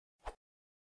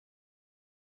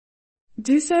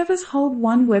Do servers hold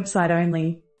one website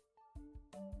only?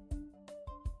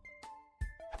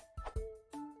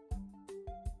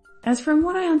 As from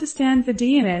what I understand, the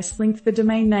DNS linked the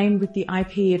domain name with the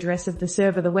IP address of the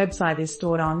server the website is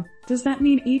stored on. Does that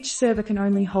mean each server can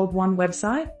only hold one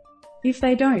website? If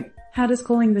they don't, how does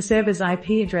calling the server's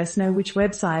IP address know which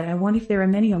website I want if there are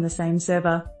many on the same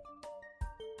server?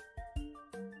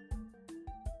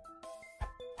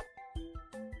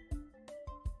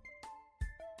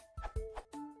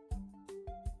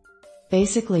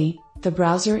 Basically, the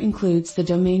browser includes the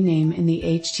domain name in the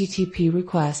HTTP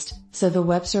request, so the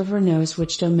web server knows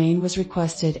which domain was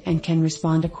requested and can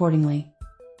respond accordingly.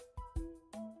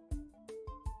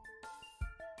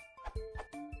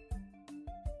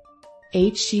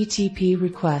 HTTP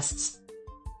requests.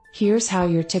 Here's how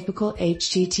your typical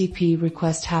HTTP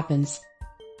request happens.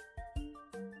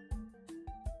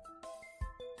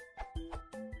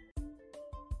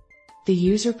 The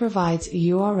user provides a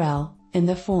URL, in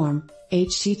the form,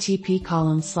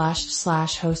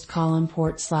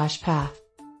 http://host:/port/path.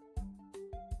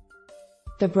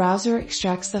 The browser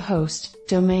extracts the host,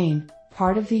 domain,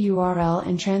 part of the URL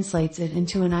and translates it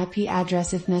into an IP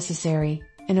address if necessary,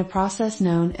 in a process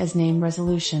known as name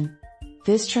resolution.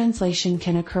 This translation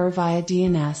can occur via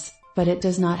DNS, but it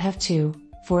does not have to.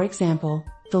 For example,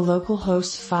 the local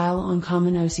host file on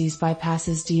common OSIs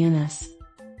bypasses DNS.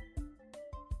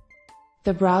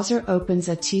 The browser opens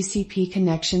a TCP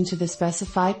connection to the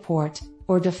specified port,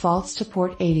 or defaults to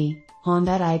port 80, on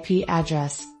that IP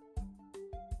address.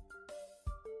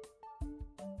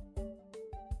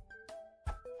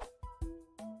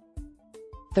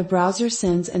 The browser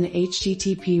sends an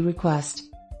HTTP request.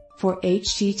 For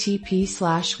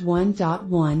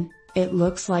HTTP/1.1, it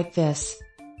looks like this.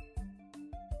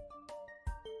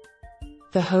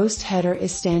 The host header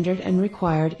is standard and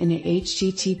required in a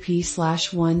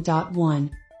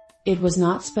HTTP/1.1. It was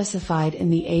not specified in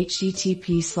the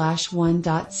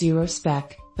HTTP/1.0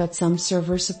 spec, but some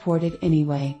servers support it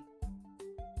anyway.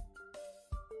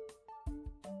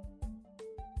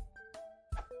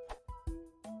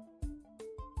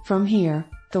 From here,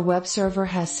 the web server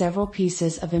has several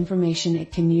pieces of information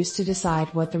it can use to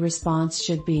decide what the response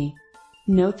should be.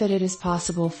 Note that it is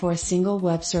possible for a single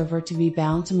web server to be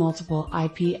bound to multiple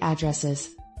IP addresses.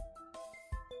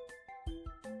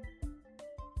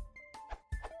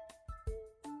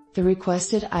 The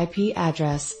requested IP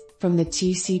address, from the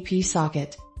TCP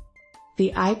socket.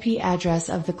 The IP address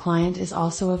of the client is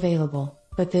also available,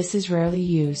 but this is rarely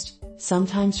used,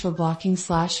 sometimes for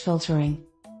blocking/filtering.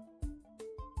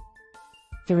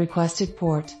 The requested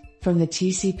port, from the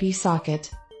TCP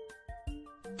socket.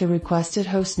 The requested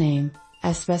hostname,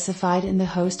 as specified in the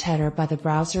host header by the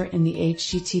browser in the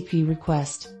HTTP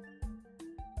request.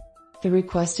 The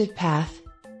requested path.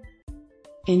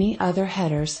 Any other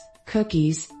headers,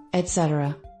 cookies,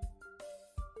 etc.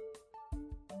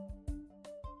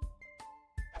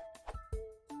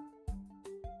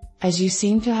 As you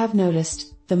seem to have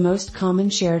noticed, the most common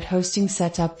shared hosting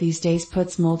setup these days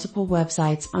puts multiple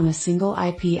websites on a single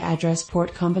IP address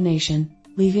port combination,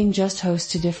 leaving just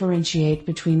hosts to differentiate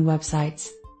between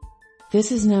websites. This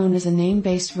is known as a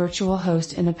name-based virtual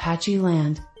host in Apache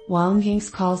land, while Nginx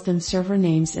calls them server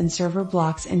names in server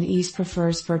blocks and Ease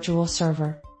prefers virtual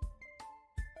server.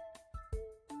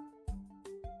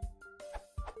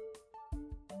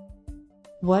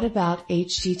 What about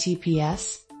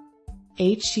HTTPS?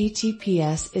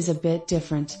 HTTPS is a bit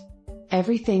different.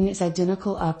 Everything is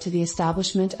identical up to the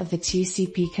establishment of the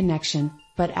TCP connection,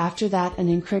 but after that an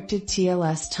encrypted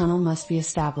TLS tunnel must be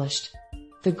established.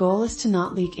 The goal is to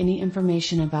not leak any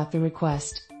information about the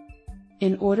request.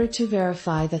 In order to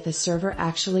verify that the server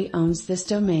actually owns this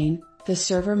domain, the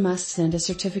server must send a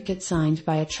certificate signed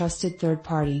by a trusted third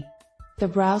party. The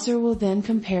browser will then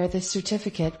compare this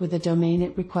certificate with the domain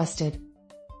it requested.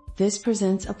 This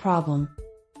presents a problem.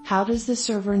 How does the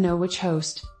server know which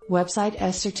host,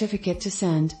 website's certificate to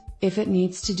send, if it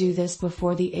needs to do this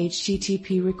before the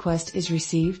HTTP request is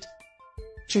received?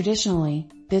 Traditionally,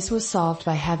 this was solved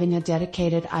by having a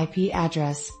dedicated IP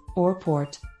address, or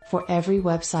port, for every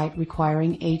website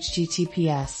requiring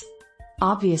HTTPS.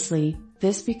 Obviously,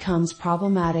 this becomes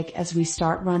problematic as we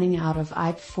start running out of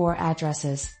IP4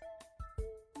 addresses.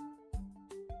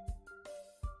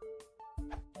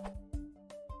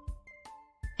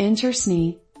 Enter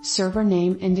SNI, server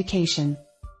name indication.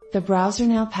 The browser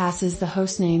now passes the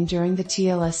hostname during the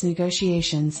TLS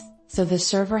negotiations, so the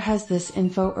server has this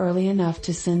info early enough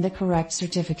to send the correct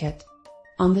certificate.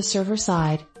 On the server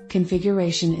side,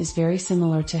 configuration is very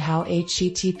similar to how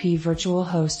HTTP virtual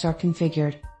hosts are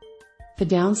configured. The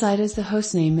downside is the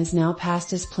hostname is now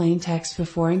passed as plain text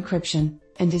before encryption,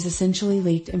 and is essentially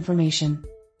leaked information.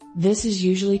 This is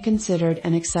usually considered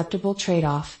an acceptable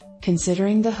trade-off,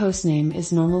 considering the hostname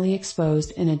is normally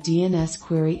exposed in a DNS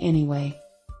query anyway.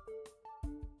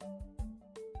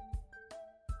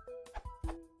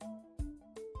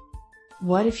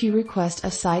 What if you request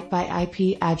a site by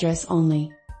IP address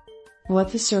only?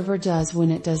 What the server does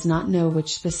when it does not know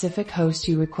which specific host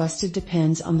you requested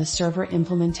depends on the server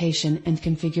implementation and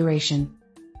configuration.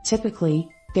 Typically,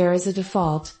 there is a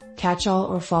default, catch-all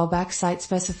or fallback site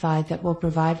specified that will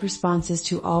provide responses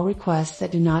to all requests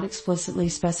that do not explicitly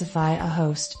specify a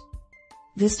host.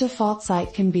 This default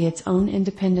site can be its own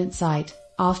independent site,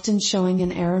 often showing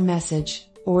an error message,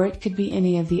 or it could be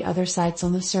any of the other sites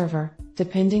on the server,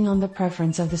 depending on the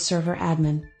preference of the server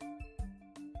admin.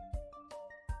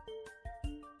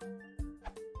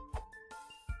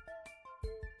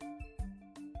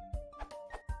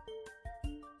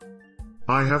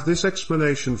 I have this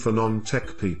explanation for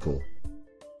non-tech people.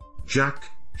 Jack,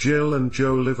 Jill and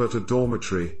Joe live at a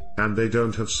dormitory, and they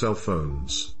don't have cell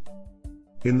phones.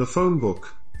 In the phone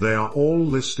book, they are all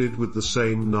listed with the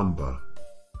same number.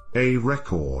 A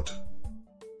record.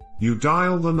 You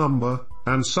dial the number,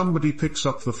 and somebody picks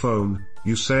up the phone,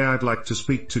 you say I'd like to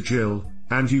speak to Jill,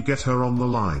 and you get her on the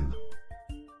line.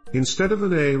 Instead of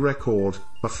an A record,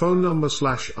 a phone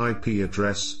number/IP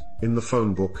address, in the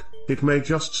phone book, it may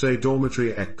just say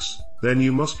Dormitory X, then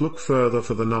you must look further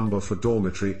for the number for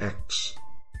Dormitory X.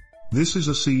 This is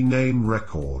a C-name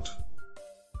record.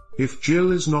 If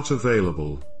Jill is not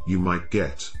available, you might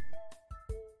get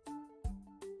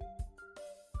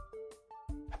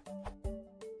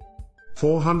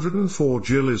 404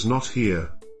 Jill is not here.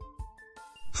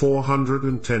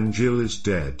 410 Jill is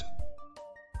dead.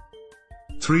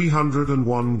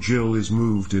 301 Jill is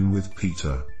moved in with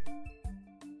Peter.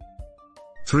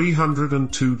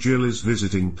 302 Jill is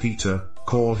visiting Peter,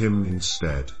 call him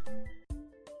instead.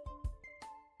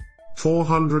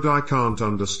 400 I can't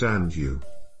understand you.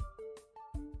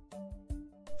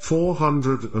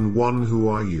 401 Who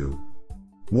are you?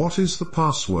 What is the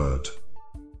password?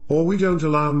 Or we don't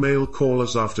allow male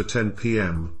callers after 10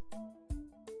 p.m.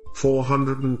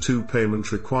 402 Payment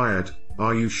required,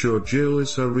 are you sure Jill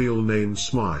is her real name?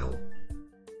 Smile.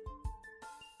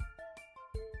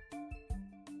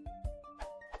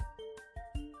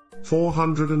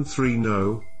 403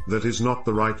 No, that is not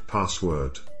the right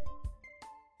password.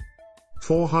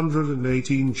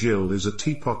 418 Jill is a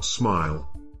teapot. Smile.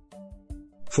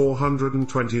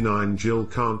 429 Jill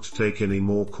can't take any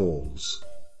more calls.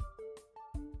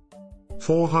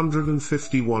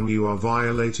 451 You are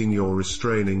violating your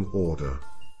restraining order.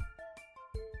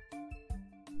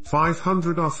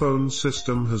 500 Our phone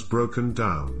system has broken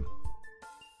down.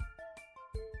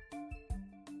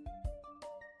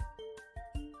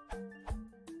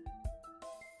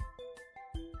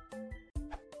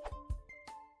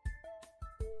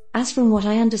 As from what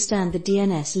I understand, the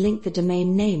DNS linked the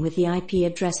domain name with the IP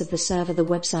address of the server the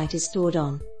website is stored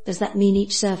on. Does that mean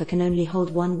each server can only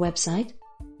hold one website?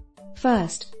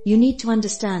 First, you need to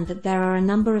understand that there are a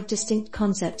number of distinct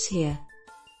concepts here.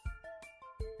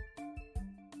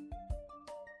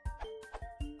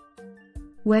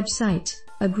 Website,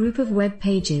 a group of web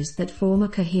pages that form a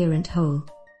coherent whole.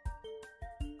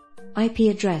 IP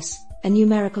address, a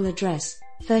numerical address,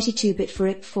 32-bit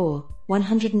for IP4,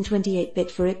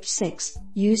 128-bit for IP6,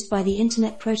 used by the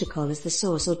Internet Protocol as the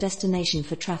source or destination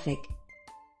for traffic.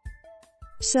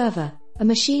 Server, a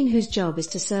machine whose job is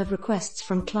to serve requests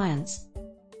from clients.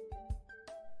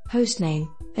 Hostname,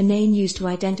 a name used to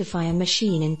identify a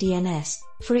machine in DNS,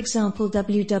 for example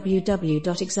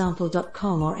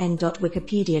www.example.com or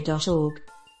n.wikipedia.org.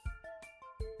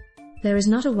 There is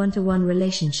not a one-to-one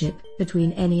relationship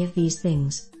between any of these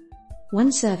things.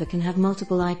 One server can have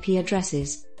multiple IP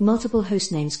addresses, multiple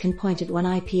hostnames can point at one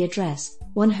IP address,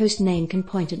 one hostname can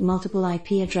point at multiple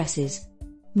IP addresses.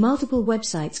 Multiple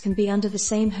websites can be under the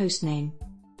same hostname.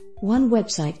 One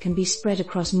website can be spread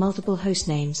across multiple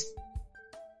hostnames.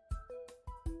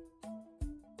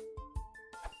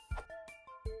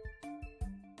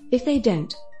 If they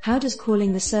don't, how does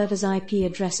calling the server's IP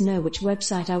address know which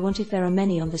website I want if there are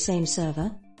many on the same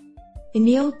server? In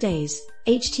the old days,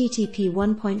 HTTP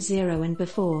 1.0 and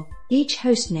before, each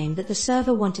hostname that the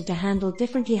server wanted to handle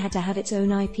differently had to have its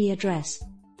own IP address.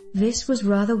 This was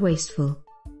rather wasteful.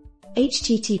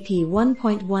 HTTP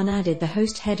 1.1 added the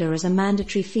host header as a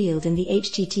mandatory field in the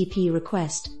HTTP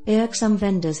request. Some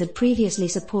vendors had previously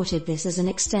supported this as an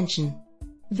extension.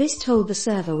 This told the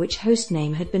server which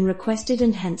hostname had been requested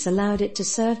and hence allowed it to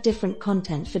serve different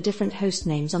content for different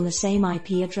hostnames on the same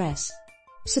IP address.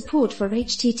 Support for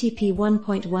HTTP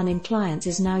 1.1 in clients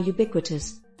is now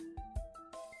ubiquitous.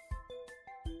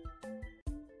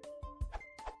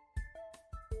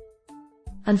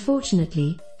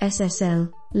 Unfortunately,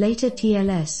 SSL, later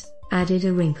TLS, added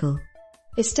a wrinkle.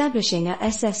 Establishing a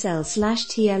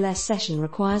SSL/TLS session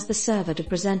requires the server to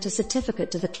present a certificate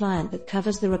to the client that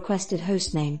covers the requested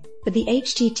hostname, but the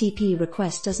HTTP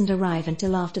request doesn't arrive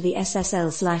until after the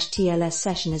SSL/TLS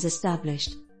session is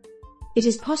established. It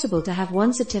is possible to have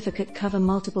one certificate cover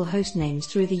multiple hostnames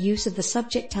through the use of the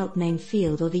subject help name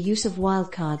field or the use of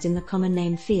wildcards in the common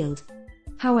name field.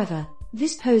 However,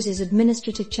 this poses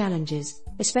administrative challenges,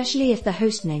 especially if the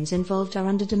hostnames involved are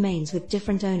under domains with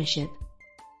different ownership.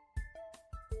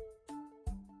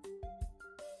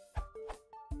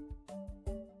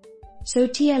 So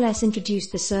TLS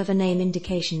introduced the Server Name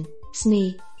Indication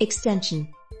 (SNI) extension.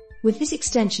 With this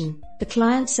extension, the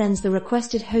client sends the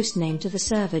requested hostname to the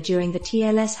server during the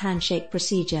TLS handshake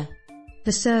procedure.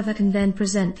 The server can then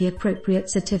present the appropriate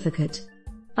certificate.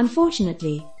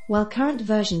 Unfortunately, while current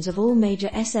versions of all major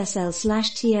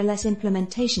SSL/TLS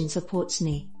implementations support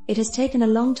SNI, it has taken a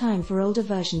long time for older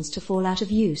versions to fall out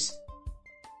of use.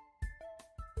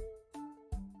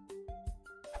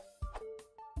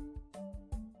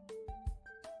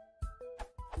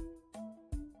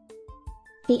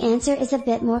 The answer is a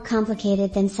bit more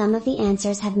complicated than some of the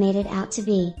answers have made it out to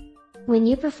be. When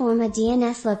you perform a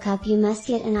DNS lookup, you must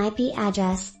get an IP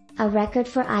address, a record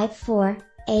for IP4,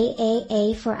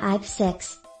 AAA for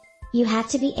IP6. You have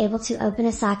to be able to open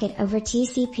a socket over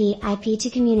TCP/IP to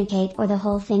communicate, or the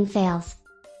whole thing fails.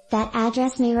 That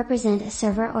address may represent a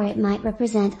server, or it might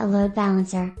represent a load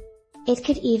balancer. It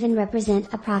could even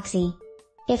represent a proxy.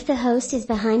 If the host is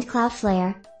behind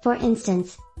Cloudflare, for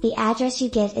instance, the address you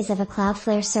get is of a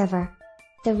Cloudflare server.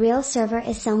 The real server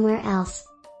is somewhere else.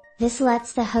 This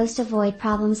lets the host avoid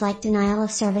problems like denial of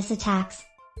service attacks.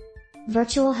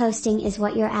 Virtual hosting is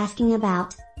what you're asking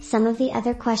about. Some of the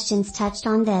other questions touched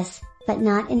on this, but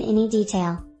not in any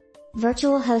detail.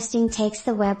 Virtual hosting takes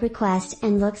the web request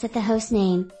and looks at the host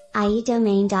name, i.e.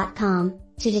 domain.com,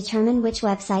 to determine which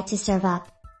website to serve up.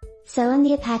 So in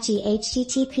the Apache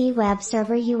HTTP web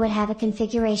server you would have a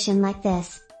configuration like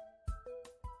this.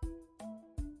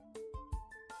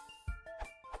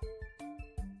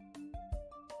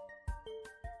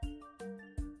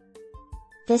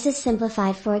 This is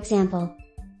simplified for example.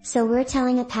 So we're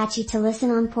telling Apache to listen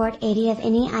on port 80 of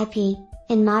any IP.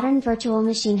 In modern virtual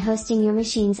machine hosting, your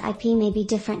machine's IP may be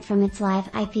different from its live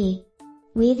IP.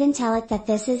 We then tell it that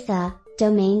this is the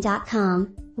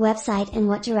domain.com website and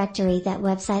what directory that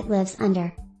website lives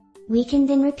under. We can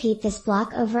then repeat this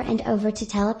block over and over to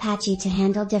tell Apache to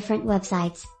handle different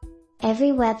websites.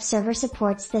 Every web server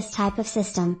supports this type of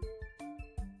system.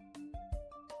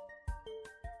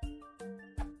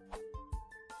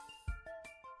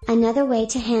 Another way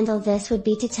to handle this would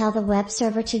be to tell the web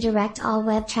server to direct all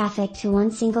web traffic to one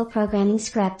single programming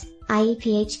script, i.e.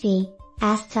 PHP,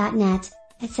 ASP.NET,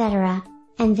 etc.,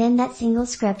 and then that single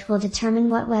script will determine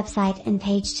what website and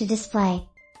page to display.